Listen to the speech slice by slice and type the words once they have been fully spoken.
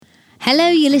Hello,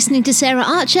 you're listening to Sarah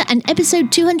Archer and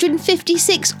episode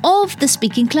 256 of the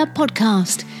Speaking Club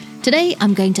podcast. Today,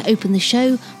 I'm going to open the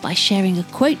show by sharing a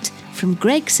quote from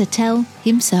Greg Satell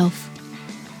himself.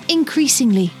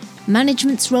 Increasingly,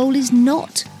 management's role is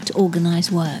not to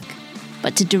organise work,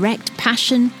 but to direct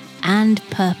passion and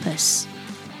purpose.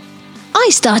 I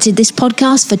started this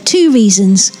podcast for two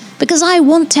reasons. Because I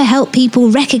want to help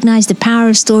people recognise the power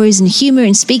of stories and humour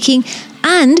in speaking,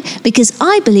 and because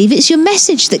I believe it's your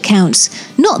message that counts,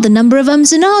 not the number of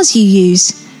ums and ahs you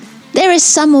use. There are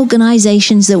some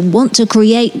organisations that want to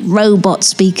create robot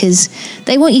speakers.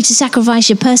 They want you to sacrifice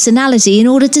your personality in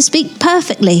order to speak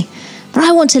perfectly. But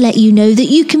I want to let you know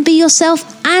that you can be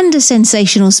yourself and a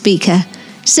sensational speaker.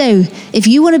 So, if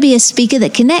you want to be a speaker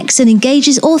that connects and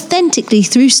engages authentically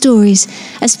through stories,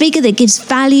 a speaker that gives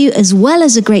value as well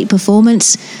as a great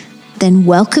performance, then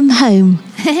welcome home.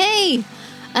 Hey,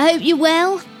 I hope you're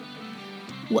well.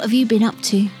 What have you been up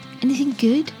to? Anything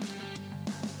good?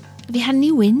 Have you had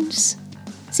any wins?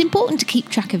 It's important to keep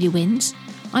track of your wins.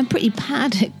 I'm pretty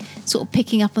bad at sort of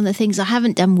picking up on the things I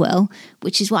haven't done well,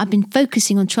 which is what I've been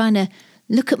focusing on, trying to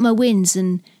look at my wins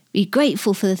and be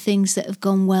grateful for the things that have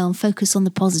gone well and focus on the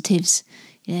positives.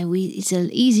 It's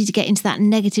easy to get into that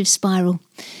negative spiral.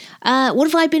 What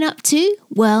have I been up to?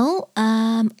 Well,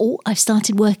 I've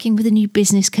started working with a new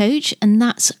business coach, and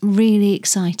that's really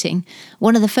exciting.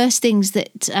 One of the first things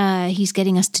that he's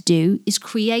getting us to do is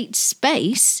create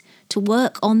space to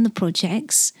work on the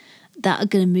projects that are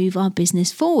going to move our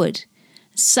business forward.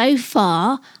 So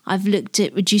far, I've looked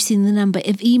at reducing the number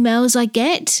of emails I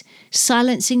get,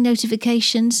 silencing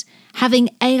notifications, having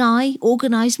AI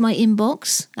organise my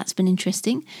inbox, that's been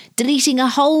interesting, deleting a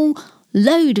whole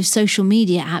load of social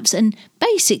media apps, and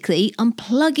basically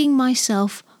unplugging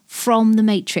myself from the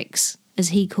matrix, as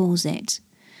he calls it.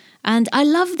 And I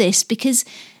love this because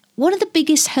one of the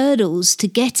biggest hurdles to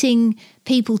getting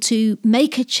people to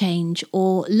make a change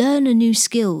or learn a new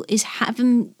skill is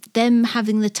having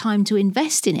the time to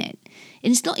invest in it.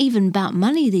 And it's not even about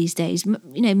money these days.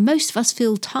 Most of us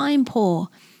feel time poor,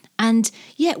 and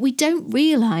yet we don't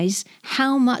realise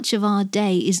how much of our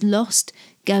day is lost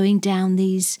going down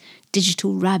these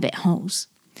digital rabbit holes.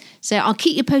 So I'll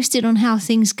keep you posted on how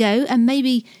things go and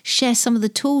maybe share some of the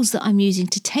tools that I'm using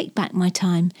to take back my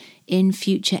time in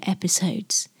future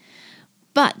episodes.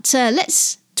 But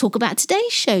let's talk about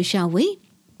today's show, shall we?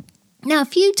 Now, a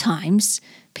few times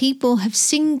people have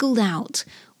singled out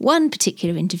one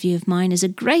particular interview of mine as a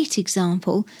great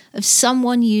example of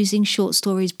someone using short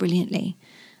stories brilliantly.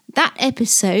 That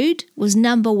episode was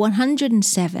number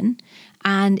 107,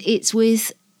 and it's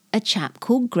with a chap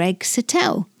called Greg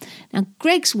Satell. Now,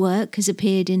 Greg's work has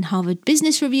appeared in Harvard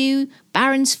Business Review,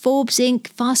 Barron's, Forbes Inc.,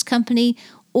 Fast Company,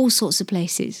 all sorts of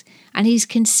places, and he's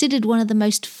considered one of the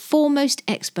most foremost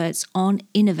experts on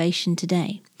innovation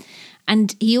today.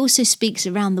 And he also speaks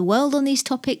around the world on these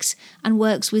topics and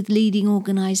works with leading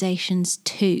organisations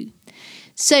too.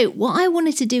 So what I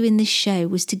wanted to do in this show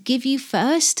was to give you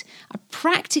first a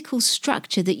practical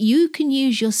structure that you can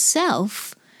use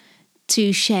yourself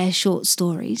to share short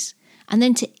stories, and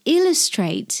then to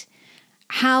illustrate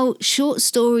how short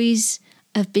stories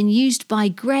have been used by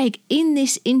Greg in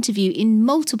this interview in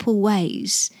multiple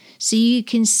ways, so you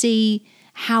can see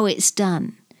how it's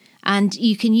done. And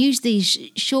you can use these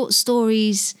short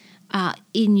stories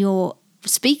in your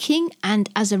speaking and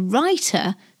as a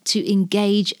writer to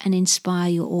engage and inspire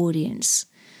your audience.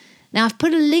 Now, I've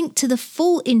put a link to the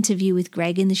full interview with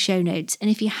Greg in the show notes, and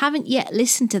if you haven't yet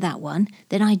listened to that one,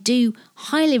 then I do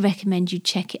highly recommend you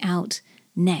check it out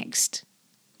next.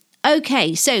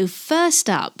 Okay, so first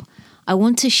up, I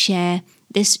want to share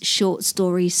this short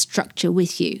story structure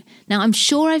with you. Now, I'm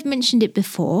sure I've mentioned it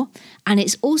before, and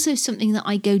it's also something that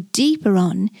I go deeper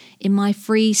on in my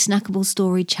free Snackable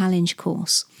Story Challenge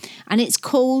course, and it's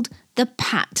called the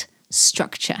PAT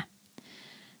structure.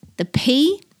 The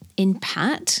P in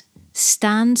PAT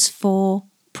stands for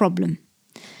problem.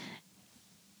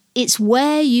 It's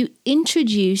where you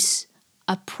introduce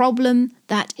a problem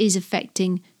that is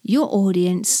affecting your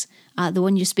audience, the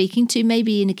one you're speaking to,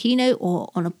 maybe in a keynote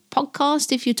or on a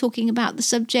podcast if you're talking about the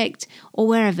subject, or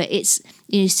wherever. It's,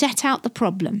 set out the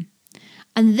problem.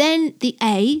 And then the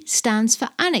A stands for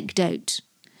anecdote.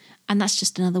 And that's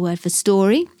just another word for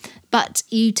story. But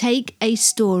you take a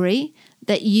story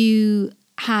that you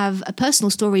have, a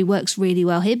personal story works really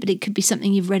well here, but it could be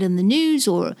something you've read on the news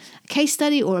or a case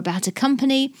study or about a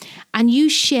company, and you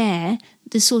share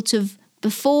the sort of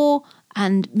before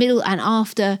and middle and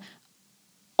after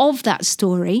of that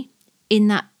story in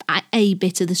that A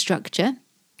bit of the structure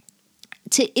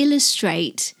to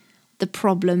illustrate the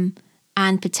problem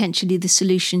and potentially the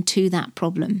solution to that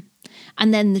problem.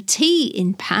 And then the T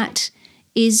in PAT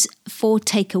is for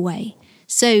takeaway.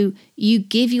 So you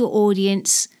give your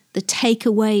audience the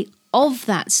takeaway of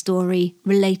that story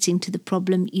relating to the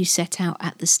problem you set out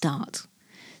at the start.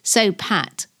 So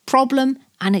PAT, problem,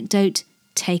 anecdote,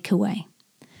 takeaway.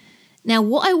 Now,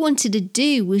 what I wanted to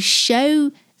do was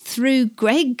show through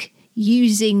Greg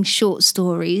using short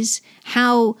stories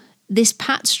how this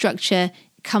PAT structure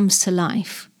comes to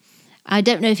life. I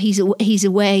don't know if he's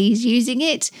aware he's using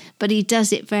it, but he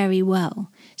does it very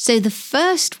well. So the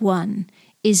first one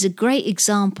is a great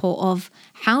example of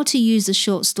how to use a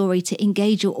short story to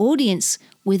engage your audience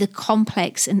with a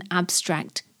complex and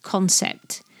abstract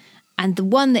concept. And the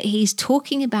one that he's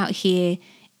talking about here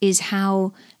is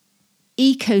how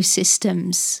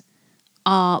ecosystems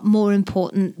are more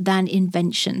important than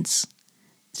inventions.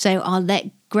 So I'll let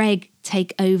Greg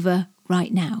take over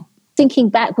right now. Thinking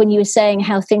back when you were saying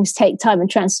how things take time and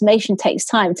transformation takes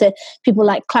time, to people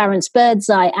like Clarence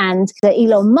Birdseye and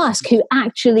Elon Musk, who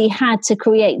actually had to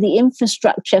create the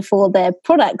infrastructure for their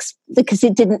products because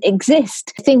it didn't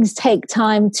exist. Things take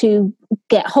time to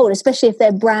get hold, especially if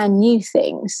they're brand new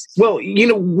things. Well,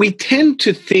 we tend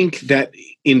to think that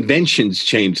inventions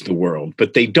change the world,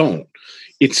 but they don't.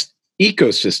 It's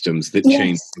ecosystems that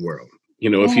change the world.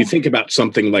 If you think about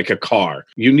something like a car,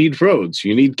 you need roads,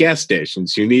 you need gas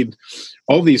stations, you need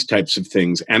all these types of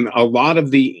things. And a lot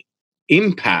of the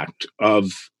impact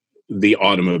of the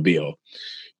automobile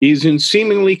is in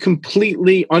seemingly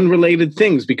completely unrelated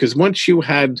things, because once you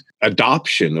had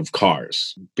adoption of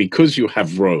cars, because you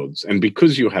have roads and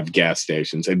because you have gas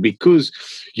stations and because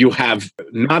you have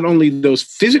not only those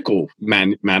physical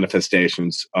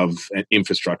manifestations of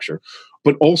infrastructure,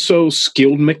 but also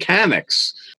skilled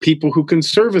mechanics, people who can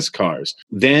service cars,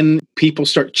 then people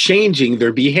start changing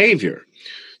their behavior.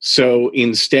 So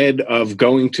instead of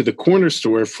going to the corner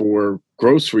store for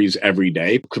groceries every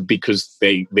day because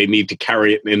they need to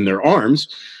carry it in their arms,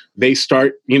 they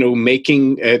start,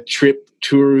 making a trip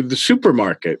to the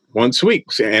supermarket once a week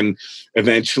and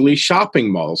eventually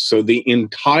shopping malls. So the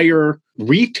entire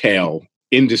retail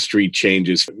industry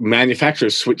changes.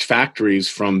 Manufacturers switch factories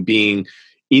from being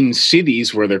in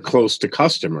cities where they're close to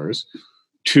customers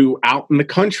to out in the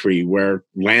country where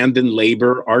land and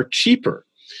labor are cheaper.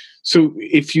 So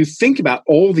if you think about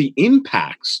all the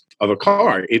impacts of a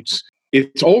car,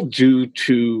 it's all due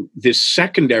to this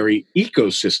secondary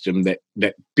ecosystem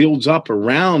that builds up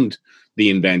around the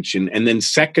invention, and then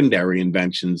secondary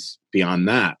inventions beyond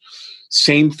that.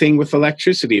 Same thing with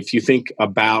electricity. If you think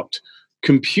about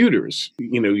computers,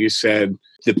 you said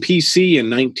the PC in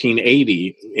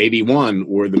 1980, 81,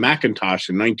 or the Macintosh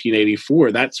in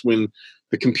 1984, that's when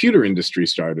the computer industry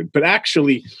started. But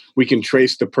actually, we can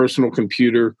trace the personal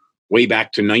computer way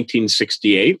back to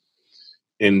 1968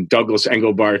 in Douglas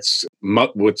Engelbart's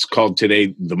what's called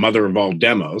today the mother of all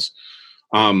demos.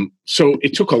 So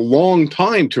it took a long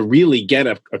time to really get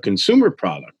a consumer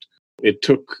product. It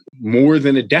took more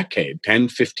than a decade, 10,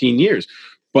 15 years.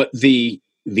 But the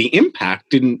impact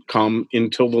didn't come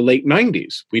until the late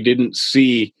 90s. We didn't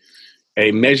see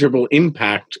a measurable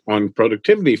impact on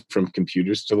productivity from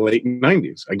computers to the late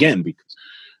 90s. Again, because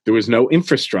there was no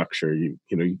infrastructure. You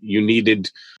needed,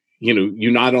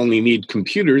 you not only need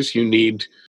computers, you need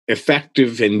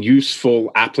effective and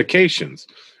useful applications.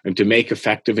 And to make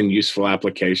effective and useful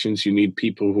applications, you need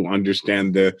people who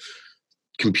understand the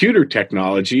computer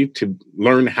technology to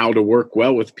learn how to work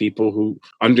well with people who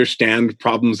understand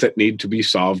problems that need to be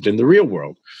solved in the real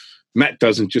world. That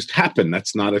doesn't just happen.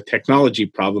 That's not a technology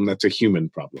problem. That's a human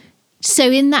problem.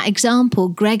 So in that example,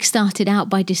 Greg started out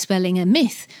by dispelling a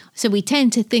myth. So we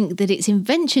tend to think that it's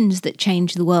inventions that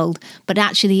change the world, but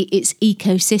actually it's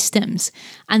ecosystems.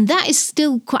 And that is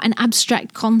still quite an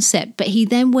abstract concept. But he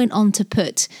then went on to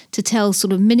tell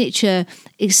sort of miniature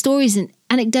stories and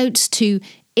anecdotes to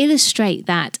illustrate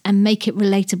that and make it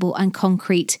relatable and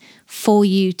concrete for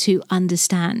you to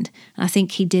understand. And I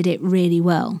think he did it really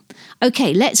well.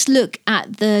 Okay, let's look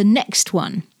at the next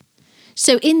one.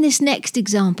 So in this next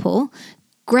example,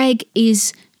 Greg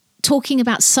is talking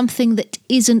about something that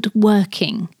isn't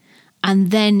working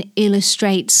and then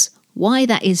illustrates why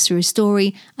that is through a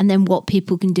story and then what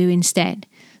people can do instead.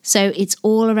 So it's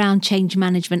all around change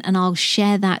management, and I'll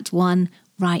share that one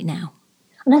right now.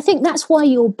 And I think that's why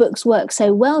your books work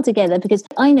so well together, because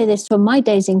I know this from my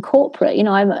days in corporate.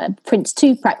 I'm a Prince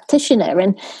 2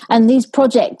 practitioner, and these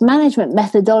project management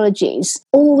methodologies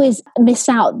always miss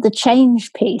out the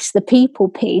change piece, the people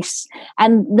piece.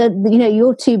 And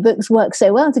your two books work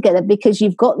so well together because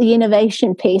you've got the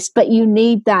innovation piece, but you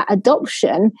need that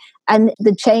adoption and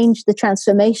the change, the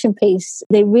transformation piece.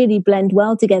 They really blend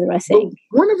well together, I think.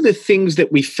 Well, one of the things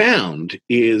that we found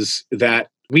is that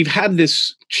we've had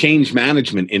this change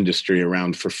management industry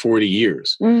around for 40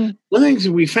 years. One of the things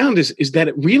that we found is that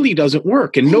it really doesn't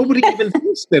work, and nobody even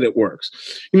thinks that it works.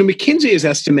 McKinsey has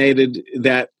estimated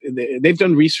that they've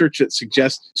done research that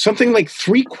suggests something like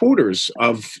 3/4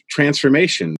 of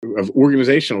transformation, of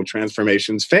organizational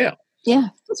transformations fail. Yeah.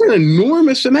 That's an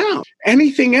enormous amount.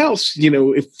 Anything else,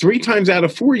 if 3 times out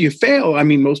of 4 you fail,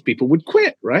 most people would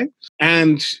quit, right?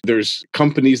 And there's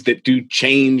companies that do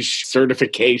change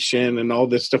certification and all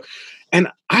this stuff. And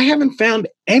I haven't found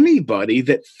anybody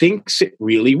that thinks it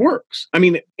really works.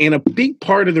 And a big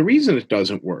part of the reason it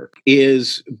doesn't work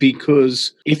is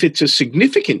because if it's a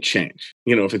significant change,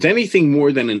 if it's anything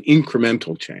more than an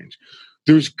incremental change,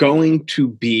 there's going to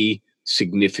be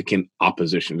significant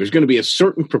opposition. There's going to be a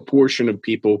certain proportion of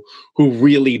people who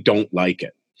really don't like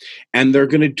it. And they're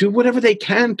going to do whatever they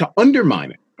can to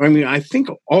undermine it. I think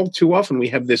all too often we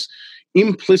have this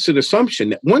implicit assumption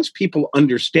that once people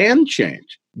understand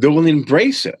change, they'll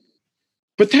embrace it.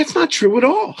 But that's not true at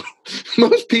all.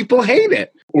 Most people hate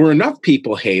it, or enough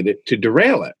people hate it to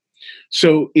derail it.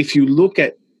 So if you look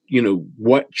at,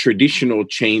 what traditional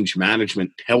change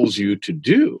management tells you to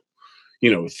do,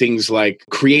 things like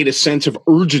create a sense of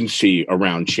urgency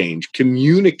around change,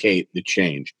 communicate the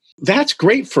change. That's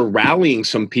great for rallying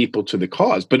some people to the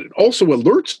cause, but it also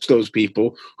alerts those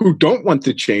people who don't want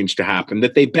the change to happen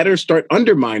that they better start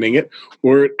undermining it,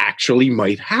 or it actually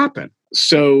might happen.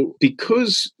 So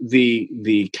because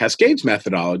the Cascades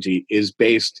methodology is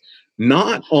based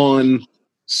not on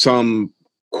some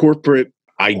corporate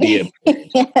idea,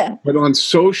 but on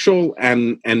social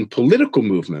and political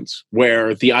movements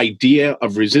where the idea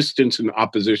of resistance and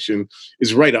opposition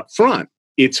is right up front,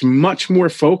 it's much more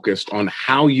focused on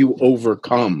how you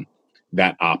overcome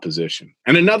that opposition.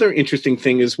 And another interesting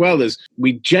thing as well is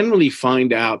we generally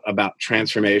find out about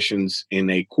transformations in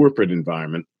a corporate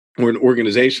environment or an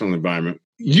organizational environment,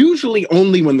 usually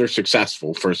only when they're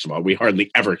successful. First of all, we hardly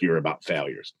ever hear about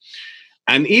failures.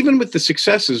 And even with the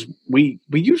successes, we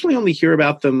usually only hear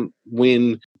about them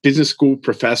when business school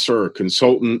professor or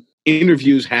consultant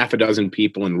interviews half a dozen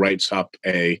people and writes up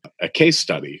a case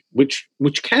study, which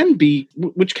can be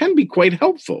quite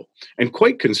helpful and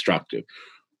quite constructive.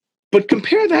 But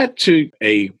compare that to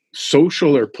a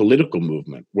social or political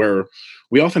movement where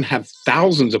we often have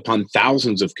thousands upon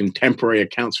thousands of contemporary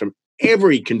accounts from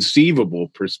every conceivable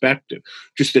perspective.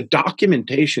 Just the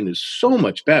documentation is so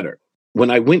much better. When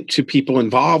I went to people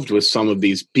involved with some of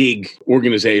these big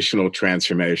organizational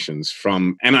transformations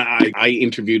and I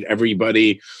interviewed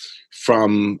everybody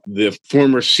from the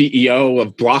former CEO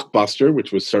of Blockbuster,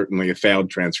 which was certainly a failed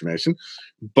transformation,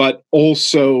 but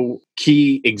also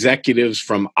key executives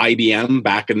from IBM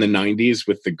back in the 90s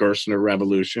with the Gerstner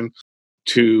Revolution,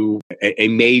 to a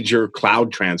major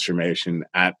cloud transformation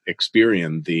at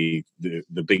Experian, the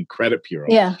big credit bureau.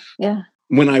 Yeah.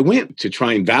 When I went to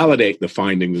try and validate the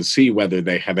findings and see whether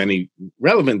they have any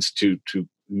relevance to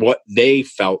what they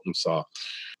felt and saw,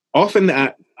 often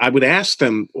I would ask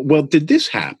them, well, did this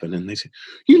happen? And they said,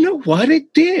 you know what,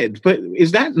 it did, but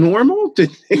is that normal?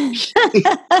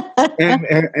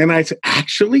 and I said,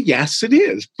 actually, yes, it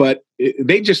is. But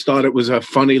they just thought it was a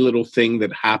funny little thing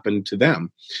that happened to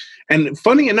them. And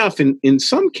funny enough, in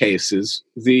some cases,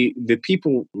 the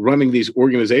people running these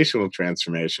organizational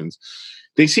transformations,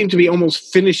 they seem to be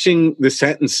almost finishing the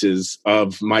sentences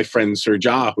of my friend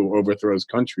Sirja, who overthrows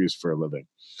countries for a living.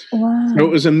 Wow. So it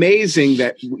was amazing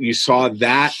that you saw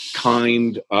that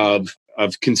kind of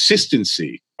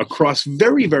consistency across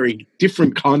very, very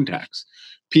different contexts.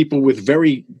 People with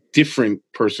very different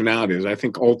personalities. I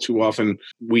think all too often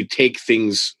we take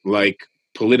things like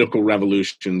political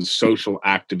revolutions, social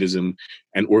activism,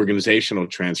 and organizational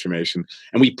transformation,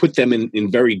 and we put them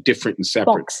in very different and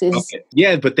separate boxes. buckets.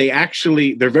 Yeah, but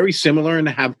they're very similar and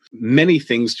have many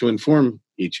things to inform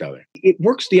each other. It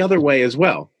works the other way as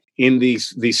well. In the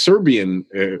Serbian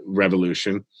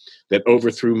revolution that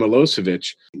overthrew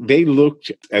Milosevic, they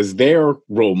looked as their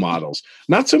role models,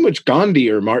 not so much Gandhi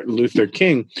or Martin Luther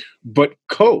King, but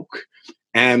Coke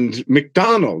and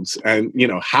McDonald's, and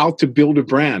how to build a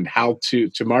brand, how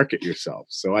to market yourself.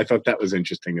 So I thought that was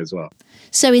interesting as well.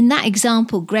 So in that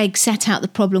example, Greg set out the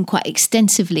problem quite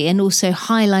extensively and also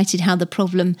highlighted how the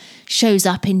problem shows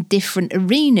up in different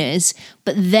arenas,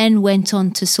 but then went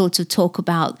on to sort of talk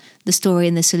about the story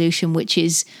and the solution, which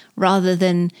is, rather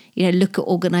than look at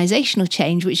organizational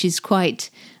change, which is quite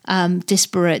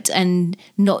disparate and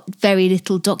not very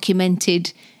little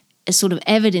documented sort of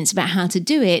evidence about how to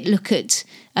do it, look at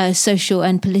social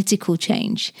and political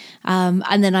change.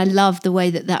 And then I love the way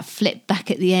that flipped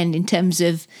back at the end in terms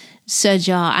of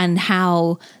Sirja and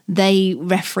how they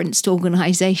referenced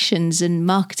organizations and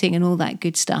marketing and all that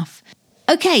good stuff.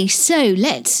 Okay, so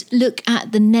let's look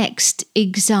at the next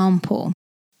example.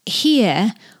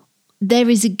 Here, there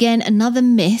is again another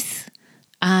myth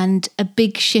and a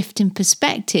big shift in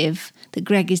perspective that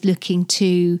Greg is looking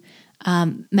to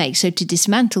make. So to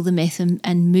dismantle the myth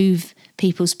and move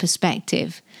people's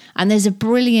perspective. And there's a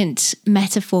brilliant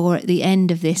metaphor at the end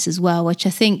of this as well, which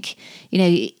I think,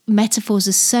 metaphors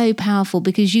are so powerful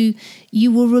because you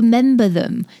will remember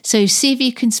them. So see if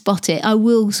you can spot it. I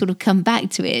will sort of come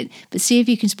back to it, but see if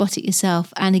you can spot it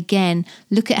yourself. And again,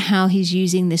 look at how he's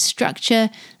using this structure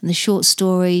and the short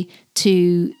story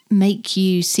to make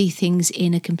you see things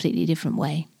in a completely different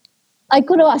way. I've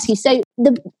got to ask you, so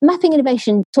the mapping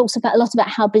innovation talks about a lot about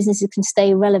how businesses can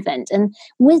stay relevant. And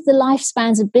with the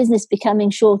lifespans of business becoming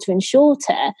shorter and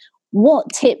shorter,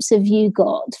 what tips have you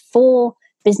got for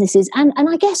businesses? And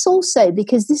I guess also,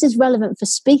 because this is relevant for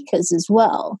speakers as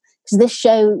well, because this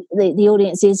show, the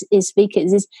audience is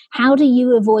speakers, is how do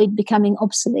you avoid becoming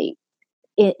obsolete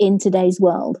in today's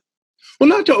world? Well,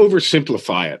 not to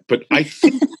oversimplify it, but I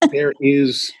think there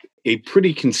is a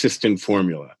pretty consistent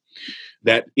formula.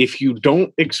 That if you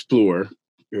don't explore,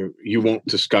 you won't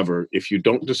discover. If you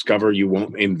don't discover, you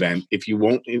won't invent. If you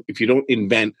don't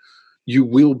invent, you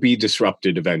will be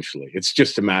disrupted eventually. It's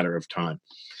just a matter of time.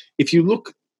 If you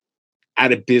look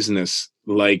at a business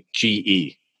like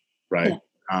GE, right,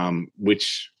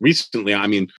 which recently,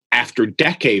 after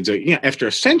decades, after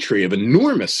a century of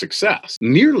enormous success,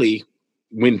 nearly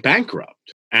went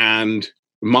bankrupt. And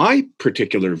my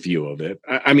particular view of it,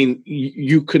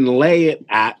 you can lay it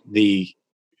at the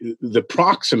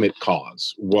proximate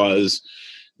cause was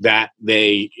that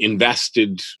they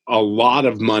invested a lot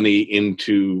of money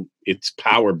into its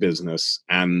power business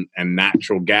and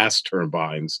natural gas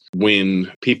turbines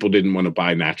when people didn't want to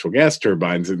buy natural gas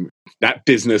turbines, and that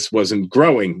business wasn't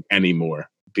growing anymore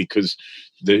because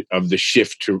of the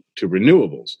shift to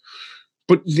renewables.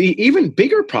 But the even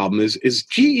bigger problem is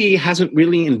GE hasn't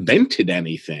really invented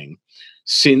anything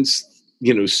since,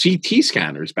 CT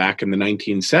scanners back in the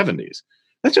 1970s.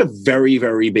 That's a very,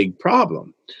 very big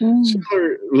problem.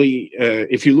 Similarly,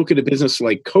 if you look at a business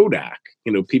like Kodak,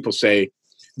 people say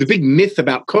the big myth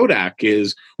about Kodak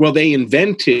is, well, they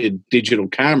invented digital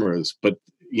cameras, but,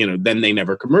 then they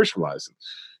never commercialized them.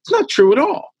 It's not true at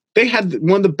all. They had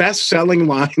one of the best-selling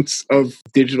lines of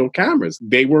digital cameras.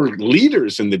 They were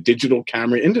leaders in the digital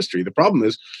camera industry. The problem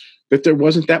is that there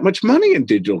wasn't that much money in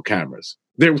digital cameras.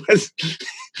 There was,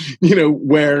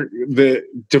 where the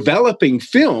developing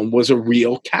film was a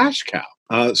real cash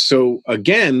cow. So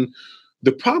again,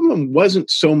 the problem wasn't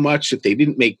so much that they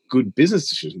didn't make good business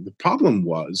decisions. The problem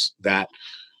was that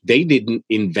they didn't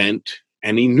invent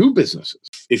any new businesses.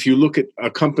 If you look at a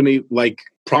company like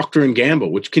Procter &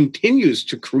 Gamble, which continues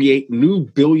to create new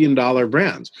billion-dollar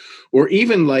brands, or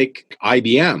even like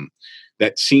IBM,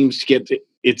 that seems to get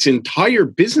its entire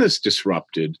business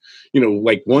disrupted,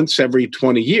 like once every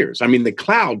 20 years. The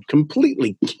cloud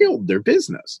completely killed their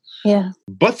business. Yeah.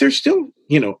 But they're still,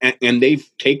 and they've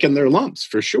taken their lumps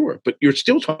for sure. But you're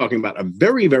still talking about a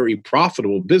very, very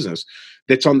profitable business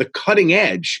that's on the cutting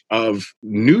edge of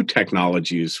new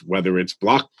technologies, whether it's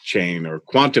blockchain or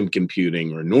quantum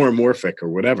computing or neuromorphic or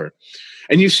whatever.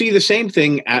 And you see the same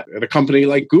thing at a company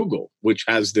like Google, which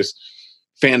has this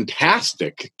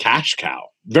fantastic cash cow,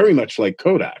 very much like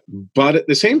Kodak. But at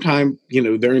the same time,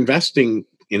 they're investing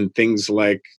in things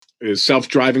like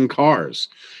self-driving cars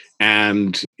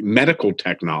and medical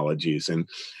technologies and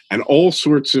all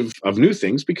sorts of new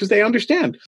things, because they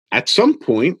understand at some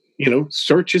point,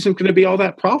 search isn't going to be all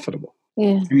that profitable.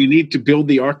 Yeah. And you need to build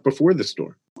the ark before the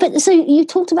storm. But so you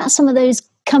talked about some of those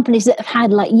companies that have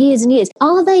had like years and years.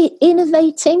 Are they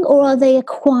innovating or are they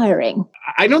acquiring?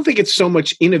 I don't think it's so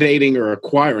much innovating or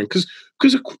acquiring, because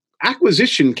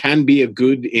acquisition can be a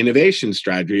good innovation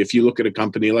strategy if you look at a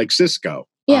company like Cisco.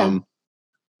 Yeah.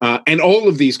 And all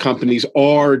of these companies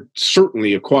are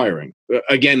certainly acquiring.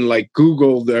 Again, like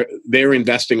Google, they're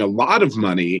investing a lot of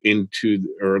money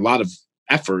or a lot of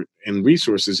effort and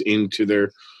resources into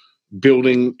their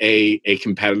building a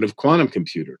competitive quantum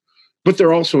computer. But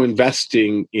they're also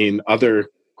investing in other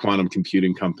quantum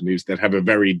computing companies that have a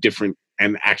very different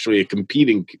and actually a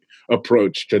competing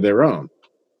approach to their own.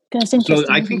 That's interesting.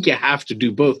 So I think you have to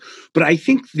do both. But I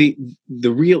think the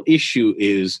real issue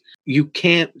is you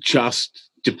can't just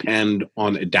depend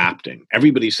on adapting.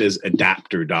 Everybody says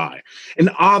adapt or die.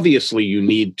 And obviously you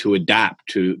need to adapt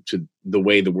to the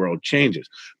way the world changes.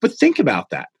 But think about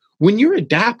that. When you're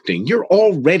adapting, you're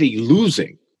already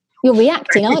losing. You're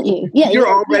reacting, aren't you? Yeah, you're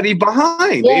already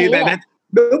behind.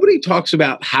 Nobody talks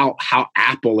about how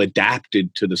Apple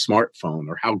adapted to the smartphone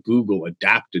or how Google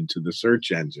adapted to the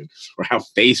search engine or how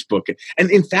Facebook.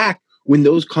 And in fact,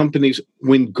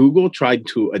 when Google tried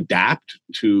to adapt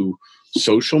to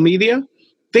social media,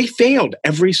 they failed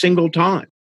every single time.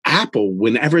 Apple,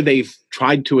 whenever they've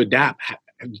tried to adapt,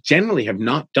 generally have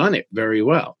not done it very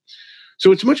well.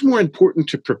 So it's much more important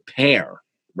to prepare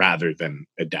rather than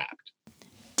adapt.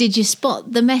 Did you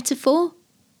spot the metaphor?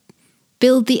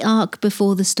 Build the ark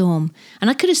before the storm. And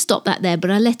I could have stopped that there, but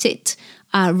I let it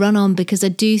run on because I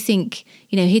do think,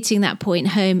 hitting that point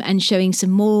home and showing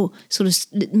some more sort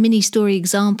of mini story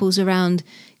examples around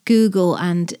Google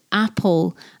and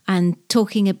Apple and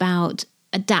talking about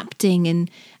adapting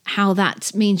and how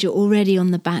that means you're already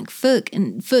on the back foot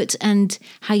and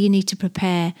how you need to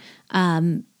prepare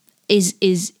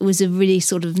was a really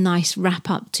sort of nice wrap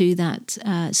up to that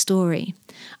story.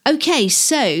 Okay,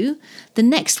 so the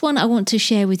next one I want to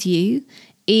share with you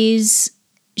is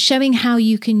showing how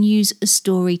you can use a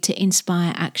story to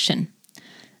inspire action.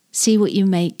 See what you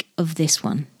make of this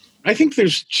one. I think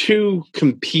there's two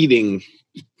competing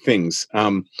things.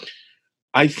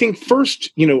 I think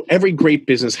first, every great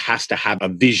business has to have a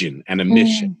vision and a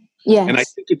mission. Yes. And I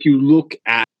think if you look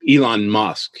at Elon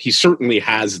Musk, he certainly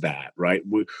has that, right?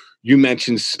 You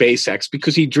mentioned SpaceX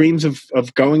because he dreams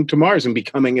of going to Mars and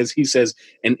becoming, as he says,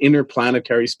 an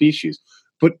interplanetary species.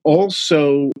 But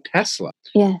also Tesla.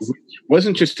 Yes. Which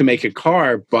wasn't just to make a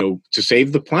car, but to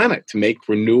save the planet, to make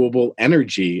renewable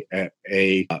energy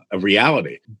a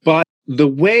reality. But the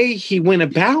way he went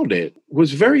about it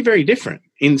was very, very different.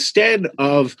 Instead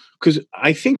of, because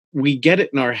I think we get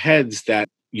it in our heads that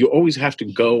you always have to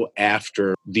go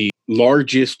after the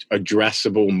largest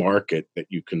addressable market that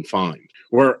you can find.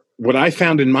 Where what I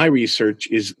found in my research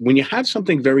is when you have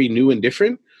something very new and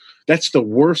different, that's the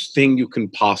worst thing you can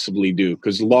possibly do,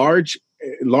 because large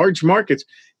markets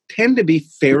tend to be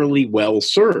fairly well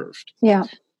served. Yeah.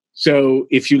 So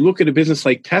if you look at a business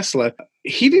like Tesla,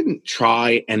 he didn't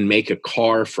try and make a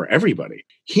car for everybody.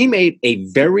 He made a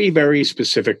very, very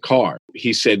specific car.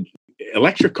 He said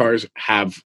electric cars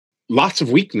have lots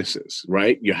of weaknesses,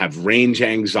 right? You have range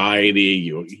anxiety.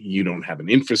 You don't have an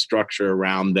infrastructure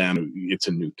around them. It's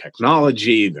a new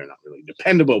technology. They're not really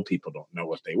dependable. People don't know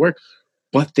what they work,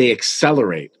 but they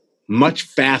accelerate much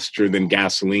faster than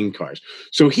gasoline cars.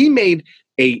 So he made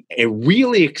a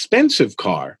really expensive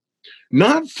car,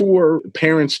 not for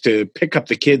parents to pick up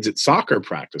the kids at soccer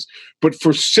practice, but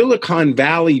for Silicon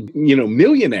Valley,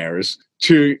 millionaires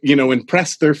to,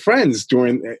 impress their friends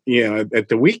during, at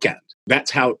the weekend.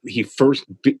 That's how he first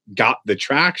got the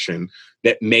traction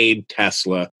that made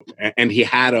Tesla. And he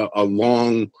had a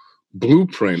long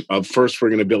blueprint of first we're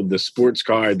going to build the sports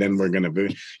car, then we're going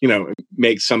to,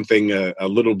 make something a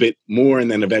little bit more, and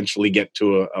then eventually get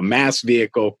to a mass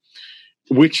vehicle,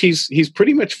 which he's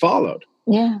pretty much followed.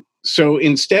 Yeah. So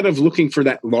instead of looking for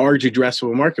that large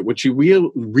addressable market, what you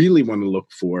really want to look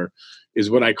for is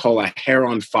what I call a hair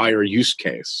on fire use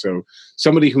case. So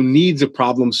somebody who needs a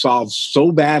problem solved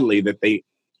so badly that they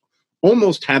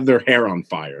almost have their hair on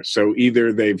fire. So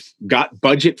either they've got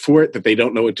budget for it that they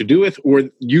don't know what to do with, or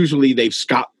usually they've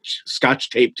scotch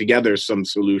taped together some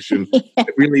solution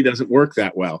that really doesn't work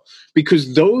that well.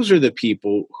 Because those are the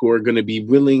people who are going to be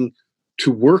willing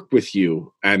to work with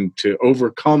you and to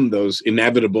overcome those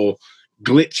inevitable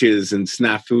glitches and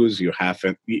snafus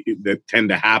that tend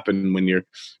to happen when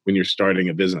you're starting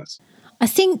a business. I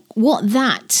think what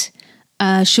that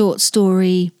short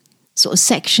story sort of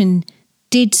section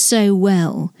did so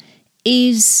well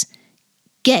is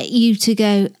get you to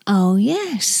go, oh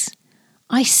yes,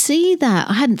 I see that.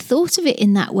 I hadn't thought of it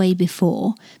in that way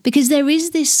before, because there is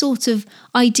this sort of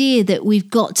idea that we've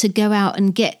got to go out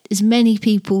and get as many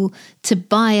people to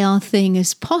buy our thing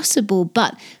as possible.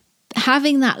 But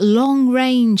having that long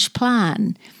range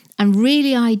plan and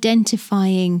really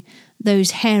identifying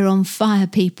those hair on fire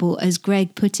people, as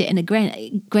Greg put it in a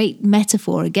great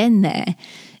metaphor again there,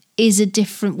 is a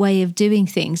different way of doing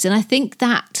things. And I think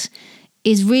that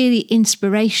is really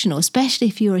inspirational, especially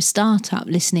if you're a startup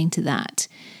listening to that,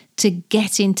 to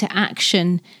get into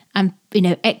action and,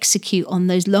 execute on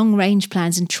those long range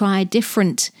plans and try a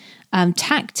different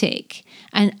tactic.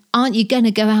 And aren't you going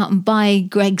to go out and buy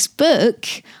Greg's book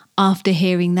after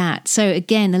hearing that? So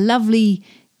again, a lovely,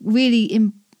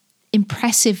 really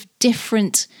impressive,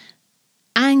 different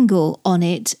angle on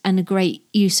it, and a great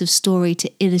use of story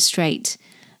to illustrate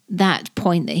that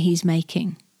point that he's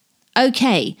making.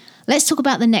 Okay, let's talk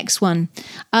about the next one.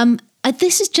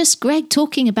 This is just Greg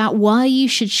talking about why you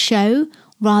should show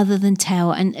rather than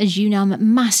tell. And as you know, I'm a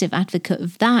massive advocate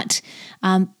of that.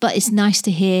 But it's nice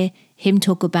to hear him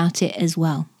talk about it as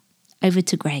well. Over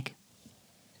to Greg.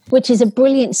 which is a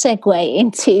brilliant segue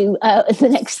into the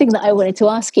next thing that I wanted to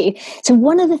ask you. So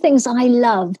one of the things I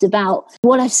loved about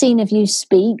what I've seen of you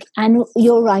speak and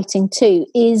your writing too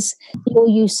is your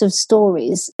use of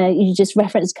stories. You just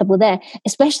referenced a couple there,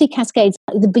 especially Cascades.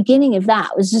 The beginning of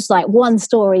that was just like one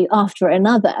story after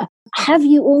another. Have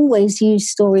you always used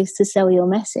stories to sell your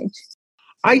message?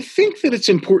 I think that it's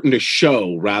important to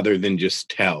show rather than just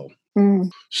tell.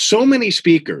 So many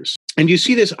speakers, and you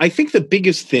see this, I think the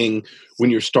biggest thing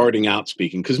when you're starting out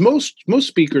speaking, because most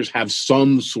speakers have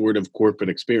some sort of corporate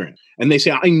experience, and they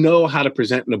say, I know how to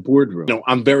present in a boardroom.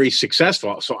 I'm very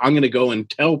successful, so I'm going to go and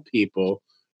tell people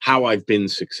how I've been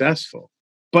successful.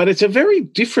 But it's a very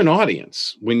different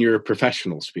audience when you're a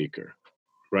professional speaker,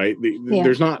 right?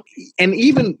 There's not, and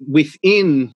even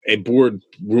within a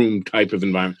boardroom type of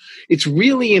environment, it's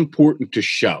really important to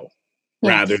show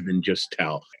rather than just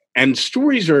tell. And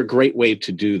stories are a great way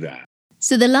to do that.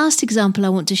 So the last example I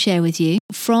want to share with you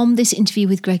from this interview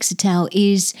with Greg Satell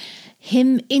is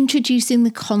him introducing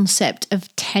the concept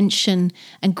of tension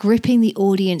and gripping the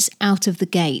audience out of the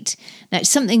gate. Now, it's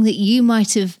something that you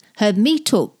might have heard me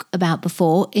talk about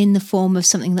before in the form of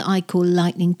something that I call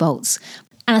lightning bolts.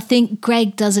 And I think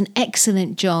Greg does an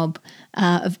excellent job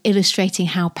of illustrating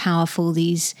how powerful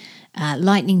these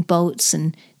lightning bolts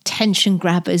and tension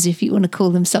grabbers, if you want to call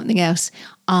them something else,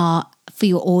 are for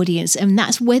your audience. And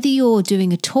that's whether you're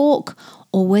doing a talk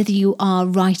or whether you are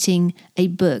writing a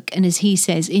book. And as he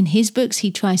says, in his books,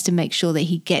 he tries to make sure that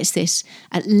he gets this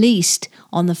at least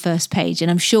on the first page.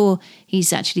 And I'm sure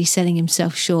he's actually selling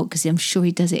himself short because I'm sure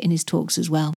he does it in his talks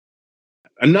as well.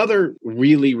 Another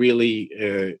really,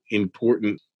 really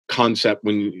important concept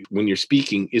when you're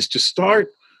speaking is to start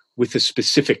with a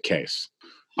specific case.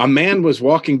 A man was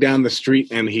walking down the street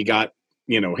and he got,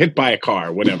 hit by a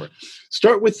car, whatever.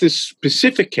 Start with this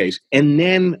specific case and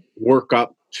then work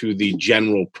up to the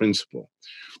general principle,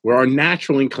 where our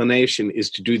natural inclination is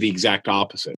to do the exact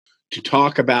opposite, to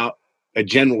talk about a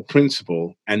general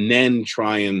principle and then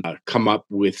try and come up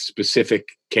with specific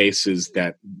cases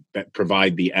that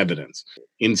provide the evidence.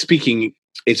 In speaking,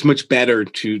 it's much better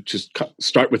to just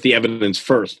start with the evidence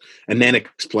first and then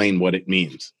explain what it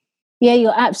means. Yeah,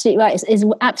 you're absolutely right. It's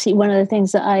absolutely one of the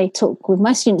things that I talk with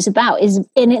my students about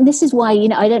and this is why,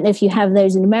 I don't know if you have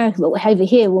those in America, but over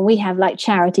here, when we have like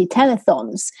charity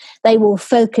telethons, they will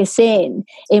focus in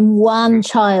one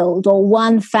child or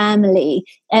one family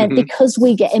because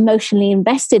we get emotionally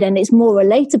invested and it's more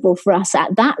relatable for us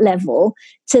at that level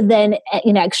to then,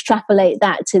 extrapolate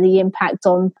that to the impact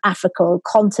on Africa or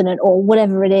continent or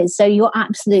whatever it is. So you're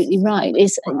absolutely right.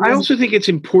 I also think it's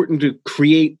important to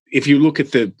create, if you look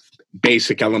at the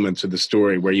basic elements of the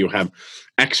story where you have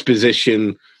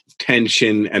exposition,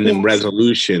 tension, and then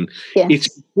resolution,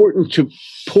 it's important to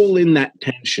pull in that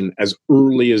tension as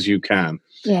early as you can.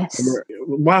 Yes. A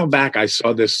while back, I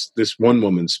saw this one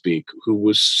woman speak who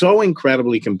was so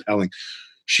incredibly compelling.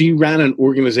 She ran an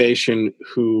organization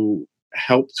who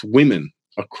helped women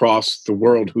across the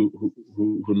world who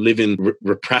live in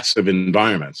repressive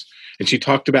environments. And she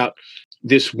talked about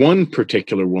this one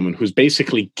particular woman who's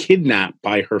basically kidnapped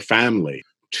by her family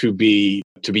to be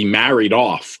married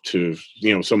off to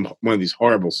one of these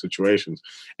horrible situations,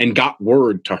 and got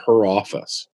word to her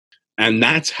office. And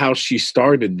that's how she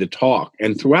started the talk.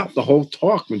 And throughout the whole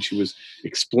talk, when she was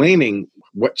explaining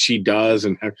what she does,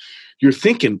 and you're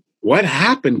thinking, what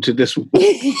happened to this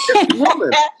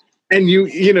woman? And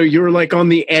you're like on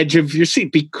the edge of your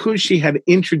seat because she had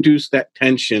introduced that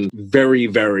tension very,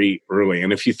 very early.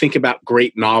 And if you think about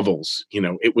great novels,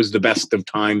 it was the best of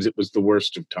times, it was the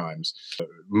worst of times.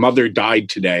 Mother died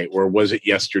today, or was it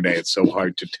yesterday? It's so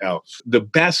hard to tell. The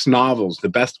best novels, the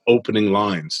best opening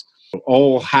lines.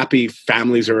 All happy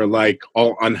families are alike.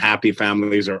 All unhappy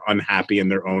families are unhappy in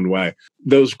their own way.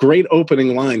 Those great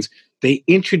opening lines, they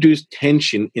introduce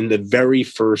tension in the very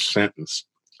first sentence.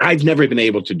 I've never been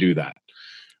able to do that,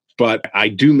 but I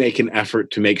do make an effort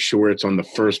to make sure it's on the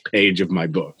first page of my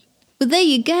book. Well, there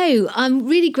you go. I'm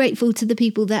really grateful to the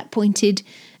people that pointed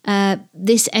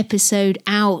this episode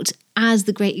out as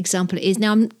the great example it is.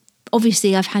 Now,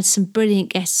 obviously, I've had some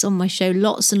brilliant guests on my show,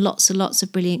 lots and lots and lots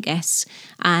of brilliant guests,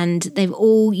 and they've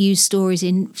all used stories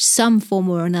in some form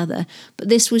or another. But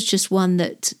this was just one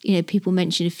that, people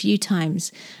mentioned a few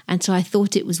times. And so I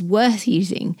thought it was worth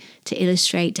using to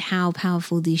illustrate how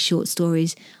powerful these short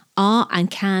stories are and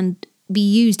can be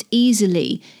used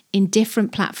easily in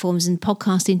different platforms, and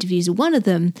podcast interviews are one of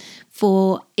them,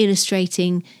 for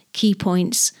illustrating key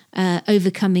points,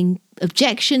 overcoming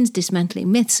objections,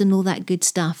 dismantling myths and all that good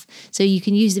stuff. So you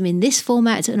can use them in this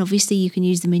format, and obviously you can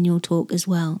use them in your talk as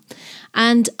well.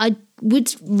 And I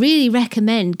would really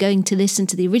recommend going to listen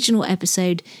to the original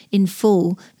episode in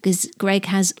full, because Greg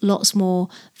has lots more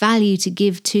value to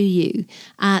give to you.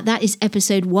 That is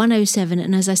episode 107.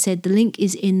 And as I said, the link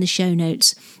is in the show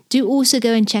notes. Do also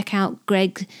go and check out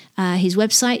Greg. His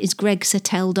website is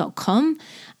gregsatell.com.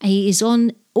 He is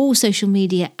on all social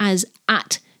media as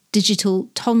 @Digital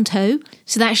Tonto,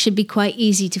 so that should be quite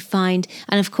easy to find.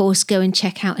 And of course, go and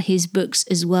check out his books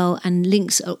as well, and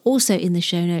links are also in the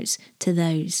show notes to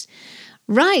those.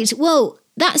 Right, well,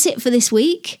 that's it for this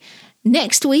week.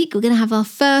 Next week, we're going to have our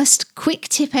first quick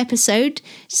tip episode,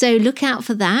 so look out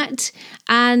for that.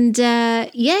 And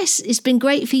yes, it's been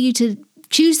great for you to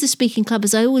choose the Speaking Club.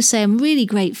 As I always say, I'm really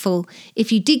grateful.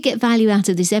 If you did get value out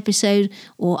of this episode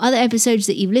or other episodes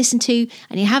that you've listened to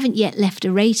and you haven't yet left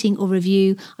a rating or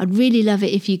review, I'd really love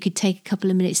it if you could take a couple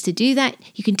of minutes to do that.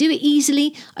 You can do it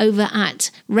easily over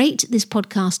at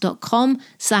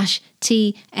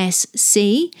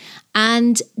ratethispodcast.com/TSC.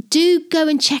 And do go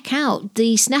and check out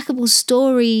the Snackable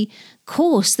Story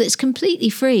course that's completely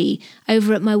free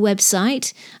over at my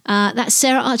website. That's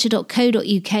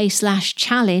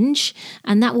saraharcher.co.uk/challenge,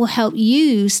 and that will help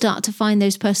you start to find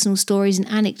those personal stories and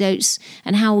anecdotes,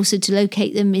 and how also to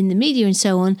locate them in the media and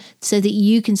so on, so that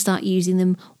you can start using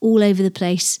them all over the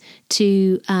place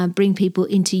to bring people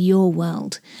into your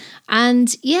world.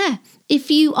 And yeah, if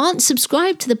you aren't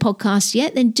subscribed to the podcast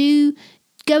yet, then do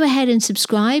go ahead and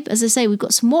subscribe. As I say, we've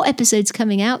got some more episodes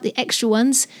coming out, the extra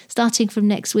ones, starting from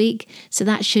next week. So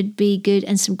that should be good,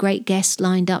 and some great guests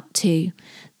lined up too.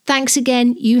 Thanks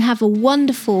again. You have a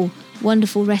wonderful,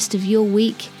 wonderful rest of your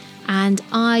week, and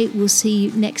I will see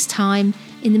you next time.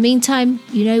 In the meantime,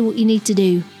 you know what you need to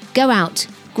do. Go out,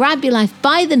 grab your life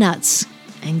by the nuts,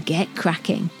 and get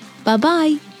cracking.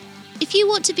 Bye-bye. If you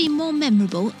want to be more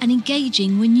memorable and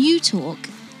engaging when you talk,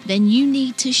 then you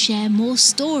need to share more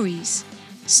stories.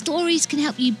 Stories can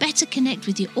help you better connect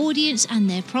with your audience and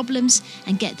their problems,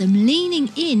 and get them leaning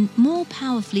in more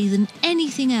powerfully than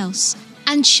anything else.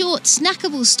 And short,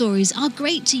 snackable stories are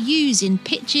great to use in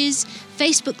pitches,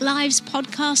 Facebook Lives,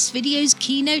 podcasts, videos,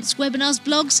 keynotes, webinars,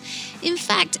 blogs, in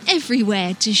fact,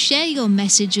 everywhere, to share your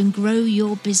message and grow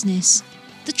your business.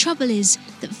 The trouble is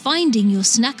that finding your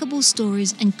snackable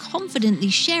stories and confidently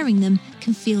sharing them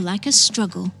can feel like a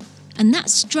struggle. And that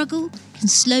struggle can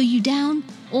slow you down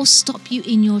or stop you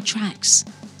in your tracks.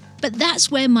 But that's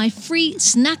where my free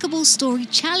Snackable Story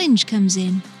Challenge comes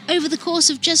in. Over the course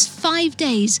of just 5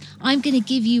 days, I'm going to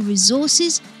give you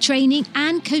resources, training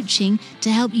and coaching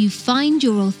to help you find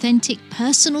your authentic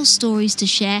personal stories to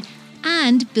share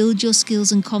and build your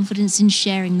skills and confidence in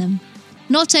sharing them.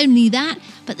 Not only that,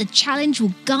 but the challenge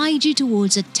will guide you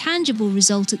towards a tangible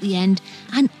result at the end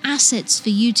and assets for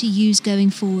you to use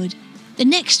going forward. The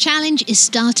next challenge is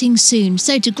starting soon,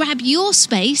 so to grab your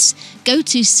space, go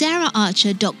to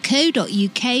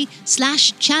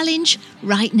saraharcher.co.uk/challenge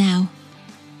right now.